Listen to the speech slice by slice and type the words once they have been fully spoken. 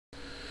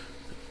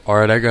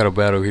Alright, I got a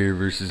battle here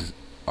versus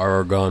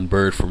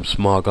Aragornbird from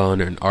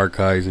Smogon and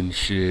Archives and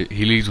shit.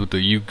 He leads with the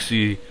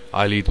Uxie,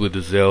 I lead with the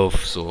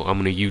Zelf, so I'm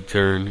gonna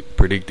U-turn,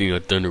 predicting a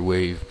Thunder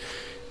Wave.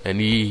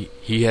 And he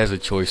has a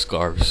choice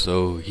scarf,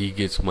 so he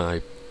gets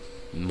my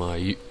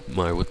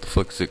what the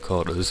fuck is it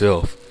called? A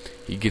Zelf.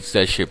 He gets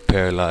that shit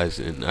paralyzed,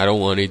 and I don't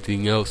want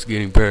anything else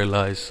getting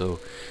paralyzed, so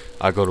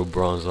I go to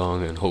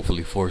Bronzong and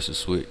hopefully force a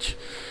switch.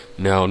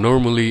 Now,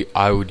 normally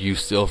I would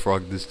use Stealth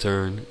Rock this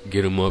turn,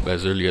 get him up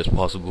as early as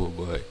possible,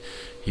 but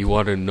he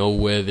wanted no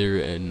weather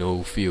and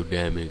no field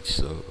damage,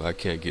 so I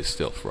can't get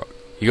Stealth Rock.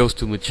 He goes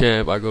to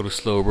Machamp, I go to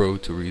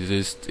Slowbro to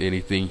resist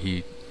anything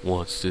he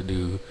wants to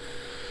do.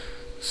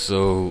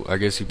 So I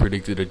guess he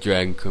predicted a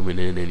dragon coming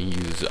in and he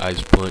used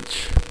Ice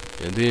Punch.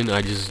 And then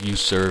I just use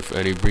Surf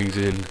and he brings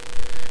in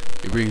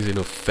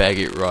a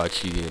faggot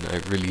Rachi, and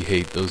I really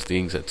hate those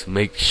things. And to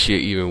make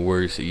shit even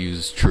worse, it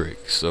uses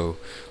Trick. So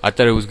I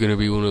thought it was gonna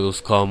be one of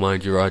those Calm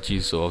Mind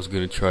Jirachis, so I was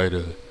gonna try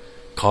to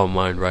Calm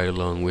Mind right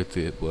along with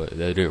it, but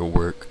that didn't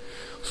work.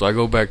 So I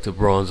go back to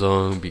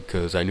Bronzong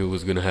because I knew it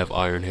was gonna have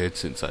Iron Head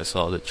since I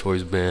saw the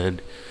choice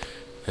band.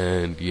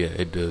 And yeah,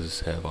 it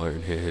does have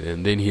Iron Head.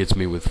 And then he hits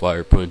me with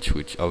Fire Punch,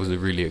 which I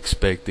wasn't really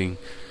expecting.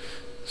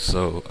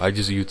 So I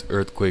just used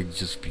Earthquake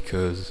just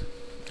because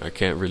I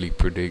can't really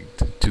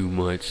predict too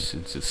much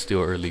since it's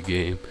still early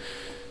game.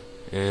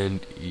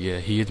 And yeah,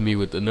 he hit me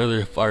with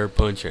another Fire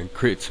Punch and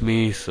crits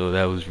me, so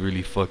that was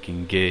really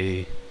fucking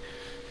gay.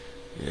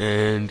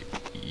 And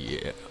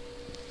yeah,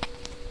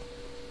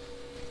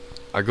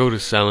 I go to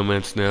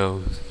Salamence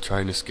now,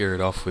 trying to scare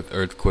it off with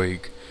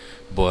Earthquake,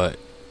 but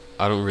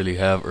I don't really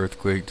have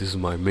Earthquake. This is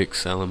my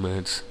mixed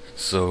Salamence,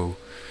 so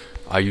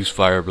I use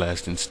Fire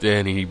Blast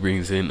instead, and he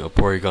brings in a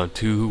Porygon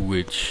 2,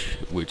 which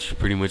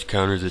pretty much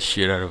counters the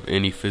shit out of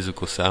any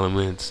physical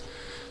Salamence.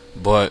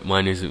 But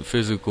mine isn't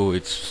physical,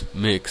 it's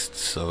mixed,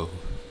 so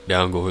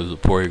down goes the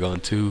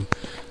Porygon 2.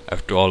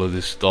 After all of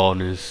this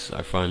stallness,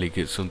 I finally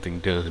get something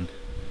done.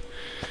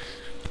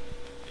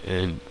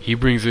 And he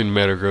brings in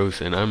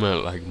Metagross, and I'm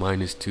at like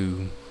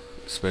 -2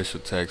 special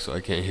attack, so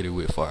I can't hit it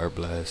with Fire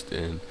Blast.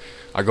 And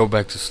I go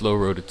back to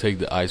Slowbro to take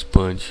the Ice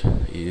Punch.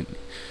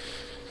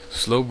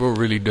 Slowbro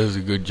really does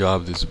a good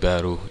job this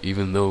battle,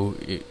 even though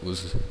it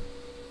was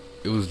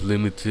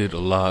limited a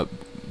lot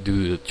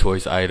due to the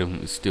choice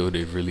item. It still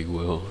did really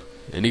well.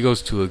 And he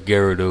goes to a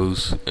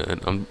Gyarados,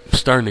 and I'm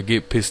starting to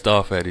get pissed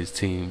off at his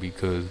team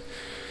because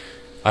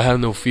I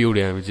have no field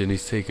damage, and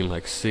he's taking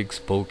like 6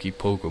 bulky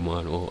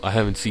Pokemon. Well, I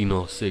haven't seen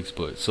all 6,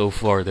 but so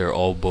far they're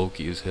all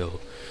bulky as hell.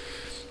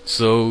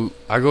 So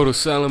I go to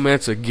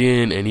Salamence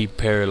again, and he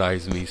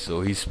paralyzed me, so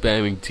he's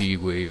spamming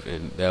T-Wave,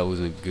 and that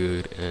wasn't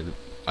good. And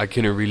I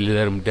couldn't really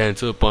let him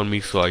dance up on me,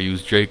 so I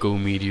used Draco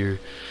Meteor,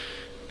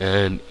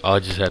 and I'll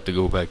just have to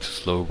go back to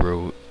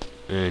Slowbro,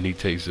 and he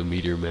takes the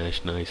Meteor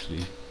Mash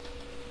nicely.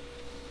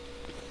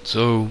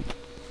 So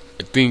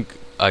I think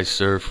I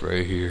Surf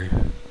right here.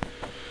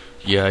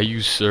 Yeah, I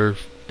use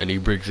Surf, and he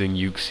brings in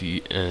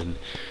Uxie, and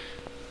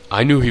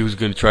I knew he was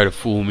gonna try to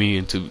fool me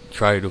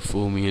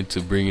into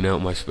bringing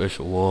out my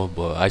special wall,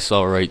 but I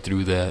saw right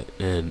through that,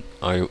 and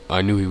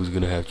I knew he was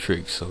gonna have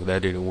tricks, so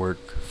that didn't work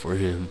for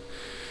him.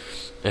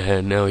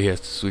 And now he has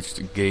to switch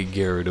to Gay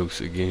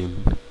Gyarados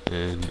again,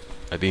 and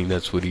I think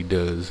that's what he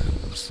does.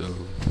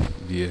 So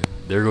yeah,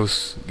 there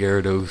goes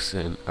Gyarados,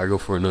 and I go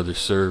for another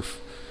Surf.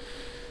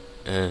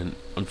 And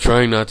I'm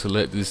trying not to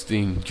let this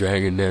thing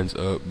Dragon Dance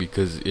up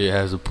because it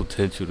has a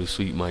potential to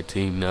sweep my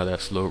team now that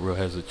Slowbro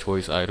has a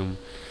choice item.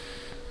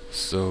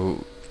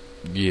 So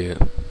yeah,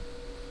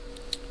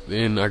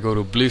 then I go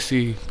to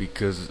Blissey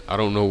because I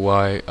don't know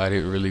why I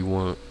didn't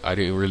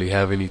really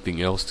have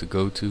anything else to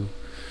go to.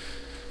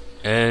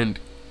 And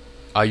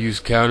I use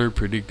counter,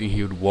 predicting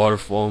he would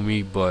waterfall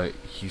me, but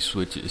he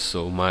switches,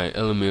 so my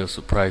element of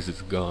surprise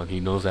is gone.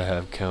 He knows I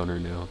have counter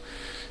now.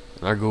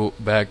 And I go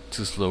back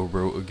to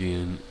Slowbro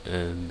again,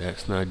 and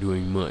that's not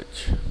doing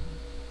much.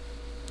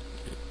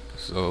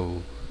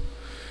 So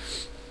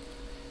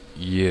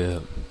yeah,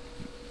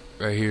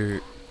 right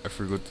here I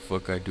forgot what the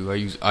fuck I do. I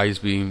use Ice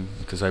Beam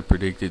because I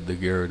predicted the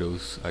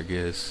Gyarados, I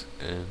guess,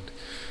 and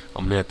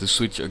I'm gonna have to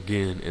switch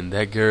again, and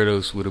that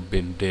Gyarados would have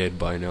been dead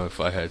by now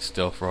if I had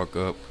Stealth Rock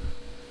up.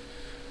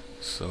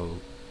 So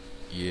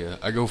yeah,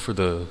 I go for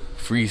the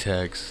Freeze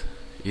Hacks.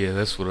 Yeah,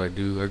 that's what I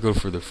do. I go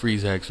for the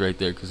Freeze Hacks right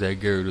there because that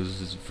Gyarados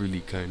is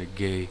really kind of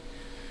gay.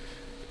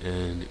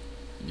 And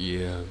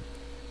yeah,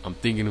 I'm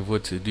thinking of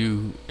what to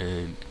do,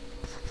 and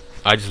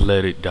I just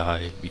let it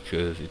die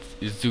because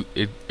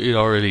it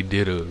already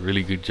did a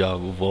really good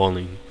job of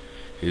walling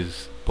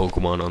his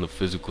Pokemon on the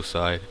physical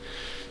side.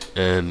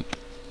 And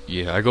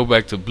yeah, I go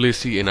back to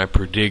Blissey, and I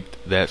predict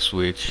that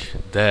switch.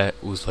 That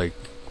was like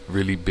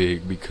really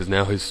big because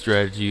now his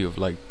strategy of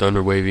like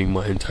Thunder Waving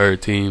my entire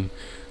team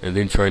and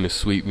then trying to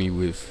sweep me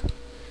with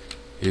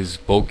his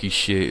bulky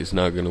shit is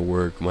not gonna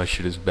work. My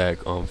shit is back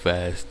on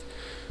fast.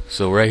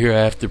 So right here I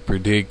have to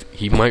predict.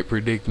 He might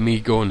predict me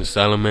going to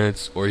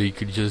Salamence, or he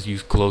could just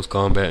use close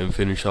combat and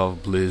finish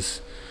off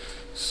Bliss.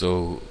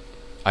 So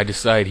I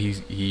decide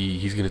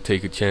he's gonna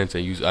take a chance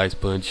and use Ice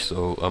Punch,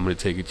 so I'm gonna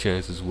take a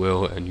chance as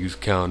well and use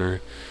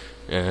counter,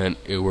 and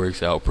it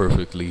works out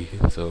perfectly.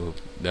 So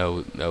that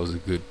was a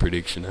good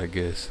prediction, I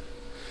guess.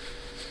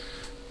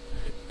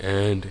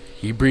 And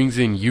he brings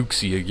in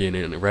Uxie again,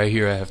 and right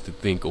here I have to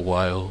think a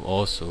while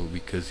also,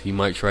 because he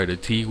might try to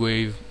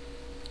T-Wave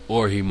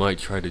or he might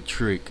try to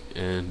Trick.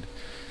 And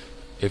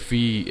if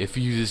he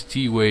uses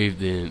T-Wave,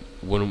 then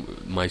one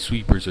of my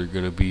sweepers are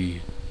gonna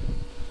be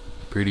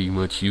pretty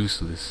much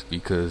useless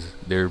because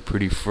they're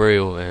pretty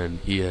frail and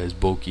he has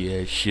bulky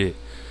ass shit,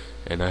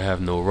 and I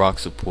have no rock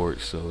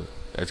support, so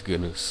that's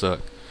gonna suck.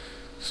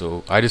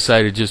 So I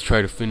decided to just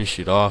try to finish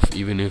it off,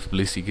 even if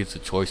Blissey gets a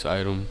choice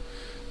item.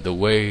 The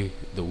way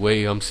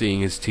I'm seeing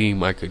his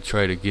team, I could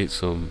try to get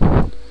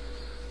some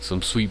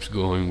sweeps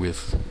going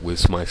with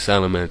my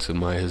Salamence and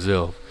my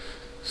Hazel.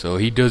 So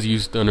he does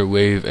use Thunder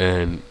Wave,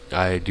 and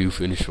I do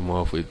finish him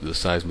off with the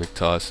Seismic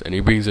Toss, and he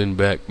brings in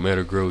back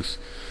Metagross.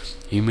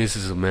 He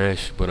misses a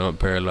mash, but I'm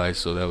paralyzed,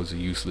 so that was a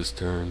useless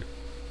turn.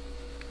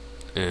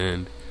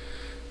 And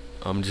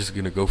I'm just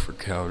gonna go for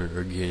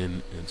counter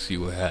again and see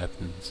what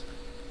happens.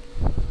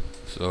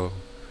 So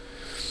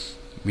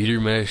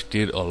Meteor Mash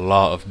did a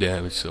lot of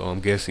damage, so I'm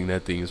guessing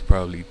that thing is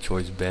probably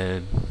choice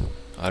banned.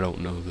 I don't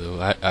know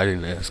though. I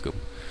didn't ask him.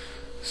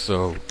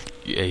 So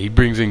yeah, he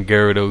brings in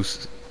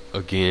Gyarados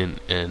again,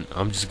 and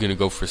I'm just gonna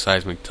go for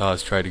Seismic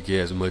Toss, try to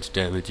get as much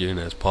damage in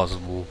as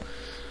possible.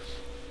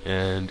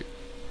 And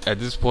at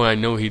this point, I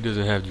know he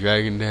doesn't have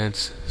Dragon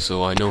Dance,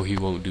 so I know he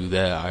won't do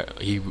that.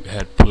 He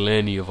had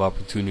plenty of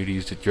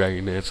opportunities to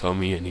Dragon Dance on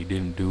me, and he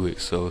didn't do it,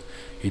 so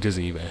he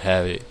doesn't even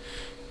have it.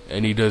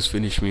 And he does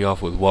finish me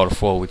off with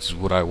Waterfall, which is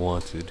what I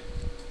wanted.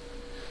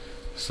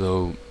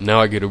 So now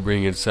I get to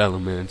bring in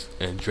Salamence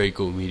and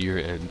Draco Meteor,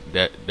 and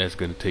that's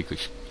gonna take a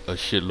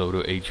shitload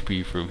of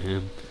HP from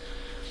him.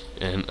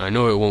 And I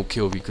know it won't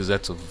kill because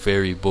that's a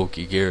very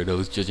bulky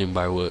Gyarados, judging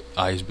by what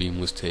Ice Beam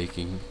was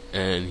taking.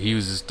 And he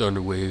uses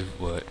Thunder Wave,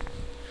 but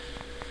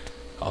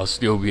I'll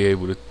still be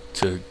able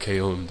to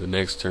KO him the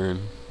next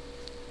turn.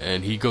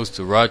 And he goes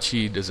to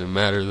Rachi. Doesn't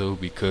matter though,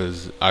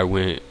 because I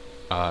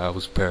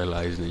was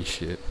paralyzed and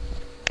shit.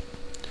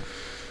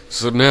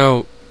 So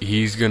now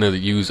he's gonna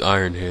use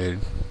Iron Head,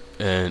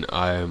 and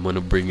I'm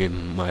gonna bring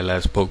in my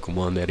last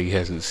Pokemon that he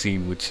hasn't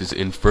seen, which is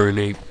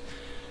Infernape.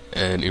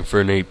 And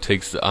Infernape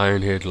takes the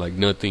Iron Head like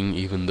nothing,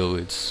 even though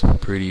it's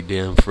pretty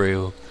damn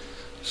frail.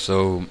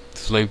 So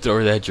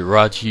Flamethrower that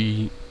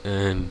Jirachi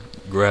and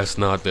Grass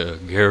Knot the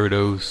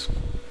Gyarados,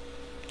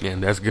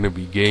 and that's gonna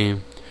be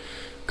game.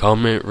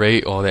 Comment,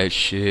 rate, all that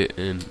shit,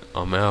 and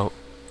I'm out.